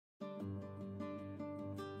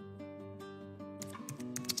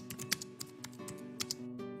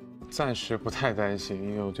暂时不太担心，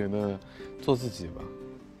因为我觉得做自己吧，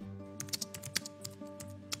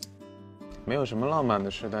没有什么浪漫的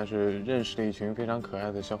事，但是认识了一群非常可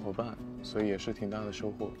爱的小伙伴，所以也是挺大的收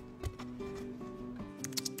获。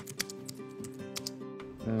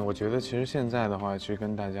我觉得其实现在的话，其实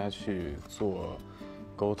跟大家去做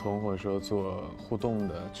沟通或者说做互动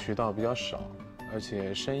的渠道比较少，而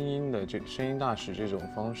且声音大使这种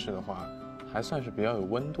方式的话，还算是比较有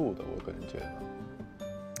温度的，我个人觉得。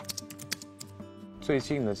最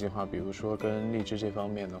近的计划，比如说跟荔枝这方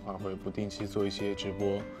面的话，会不定期做一些直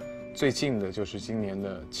播。最近的就是今年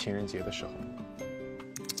的情人节的时候，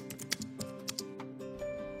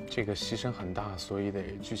这个牺牲很大，所以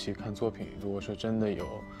得具体看作品。如果说真的有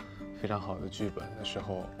非常好的剧本的时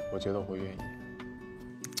候，我觉得我会愿意。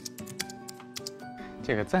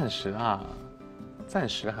这个暂时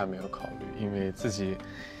还没有考虑，因为自己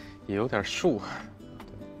也有点数，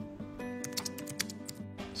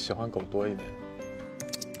喜欢狗多一点，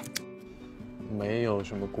没有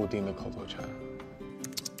什么固定的口头禅。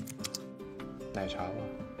奶茶吧，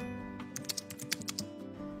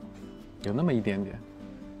有那么一点点。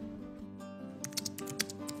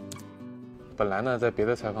本来呢，在别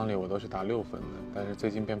的采访里我都是打6分的，但是最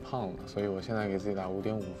近变胖了，所以我现在给自己打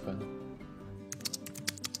5.5分。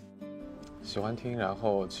喜欢听，然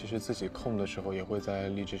后其实自己空的时候也会在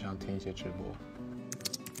荔枝上听一些直播。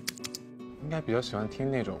应该比较喜欢听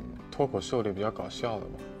那种脱口秀里比较搞笑的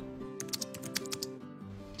吧。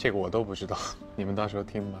这个我都不知道，你们到时候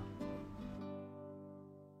听吧。